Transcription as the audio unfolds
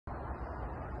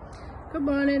Good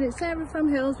morning, it's Sarah from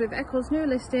Hills with Eccles' new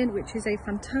listing, which is a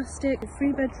fantastic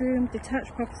 3-bedroom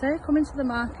detached property coming to the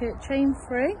market chain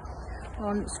free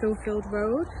on Schofield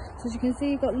Road. So as you can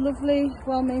see, you've got lovely,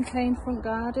 well-maintained front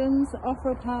gardens,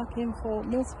 off-road parking for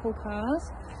multiple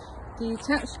cars, the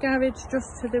attached garage just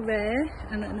to the rear,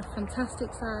 and a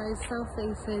fantastic size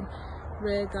south-facing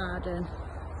rear garden,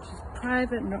 which is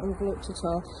private, not overlooked at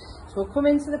all. So we'll come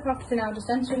into the property now, just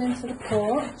entering into the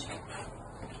porch.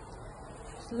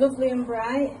 Lovely and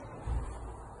bright,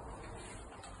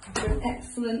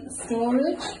 excellent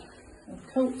storage of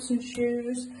coats and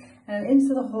shoes, and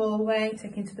into the hallway,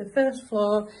 taking to the first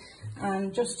floor,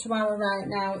 and just to our right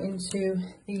now into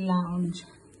the lounge.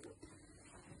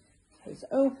 So it's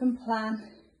open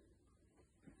plan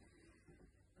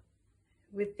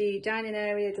with the dining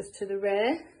area just to the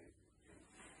rear.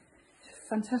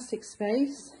 Fantastic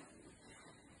space.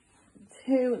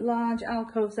 2 large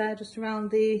alcoves there just around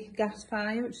the gas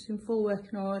fire, which is in full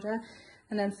working order,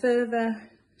 and then further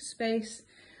space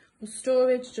or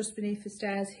storage just beneath the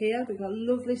stairs here. We've got a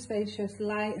lovely spacious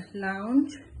light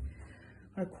lounge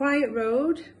on a quiet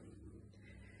road,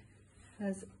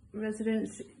 as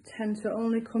residents tend to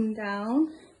only come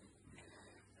down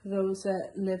for those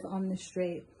that live on the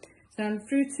street. So I'm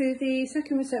through to the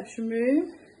second reception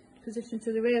room, positioned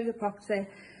to the rear of the property.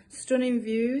 Stunning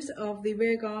views of the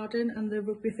rear garden and the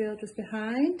rugby field just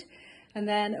behind, and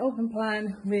then open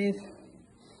plan with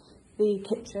the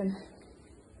kitchen.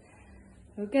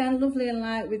 So again, lovely and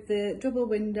light with the double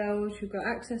windows. You've got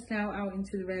access now out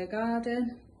into the rear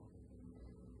garden.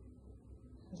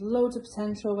 There's loads of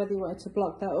potential whether you wanted to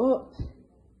block that up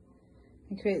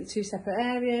and create the 2 separate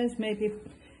areas, maybe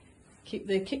keep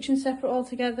the kitchen separate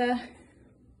altogether,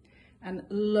 and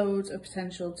loads of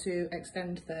potential to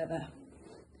extend further.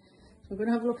 We're going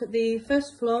to have a look at the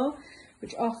first floor,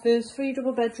 which offers 3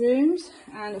 double bedrooms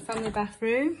and a family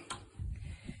bathroom.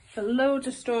 Got loads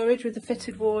of storage with the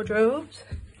fitted wardrobes.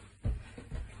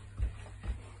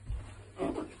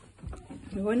 We'll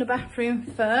go in the bathroom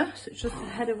first. It's just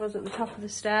ahead of us at the top of the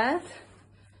stairs.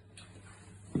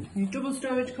 And double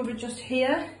storage cupboard just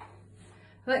here.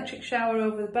 Electric shower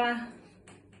over the bath.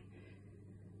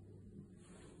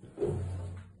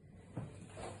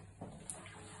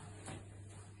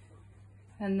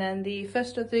 And then the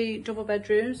first of the double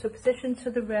bedrooms, so positioned to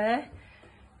the rear,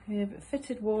 we have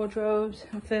fitted wardrobes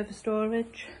and further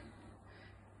storage.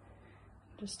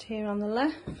 Just here on the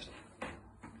left.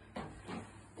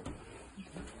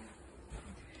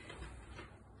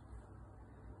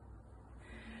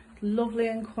 Lovely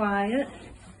and quiet.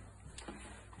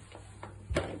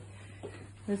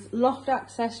 There's loft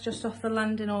access just off the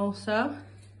landing also.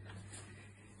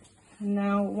 And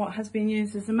now what has been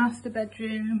used as the master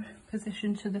bedroom,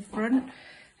 positioned to the front.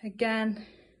 Again,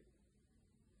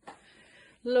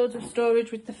 loads of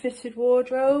storage with the fitted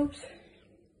wardrobes.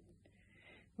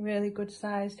 Really good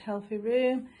sized, healthy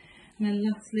room. And then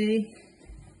lastly,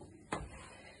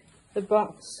 the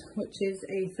box, which is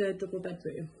a 3rd double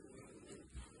bedroom.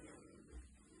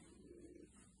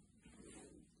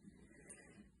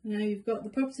 Now you've got the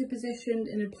property positioned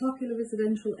in a popular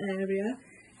residential area,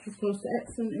 of course,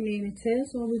 excellent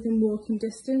amenities, all within walking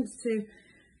distance to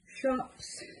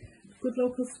shops, good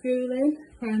local schooling,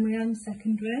 primary and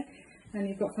secondary, and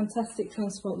you've got fantastic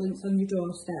transport links on your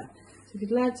doorstep. So if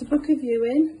you'd like to book a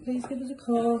viewing, please give us a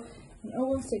call on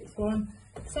 0161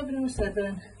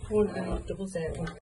 707 1800.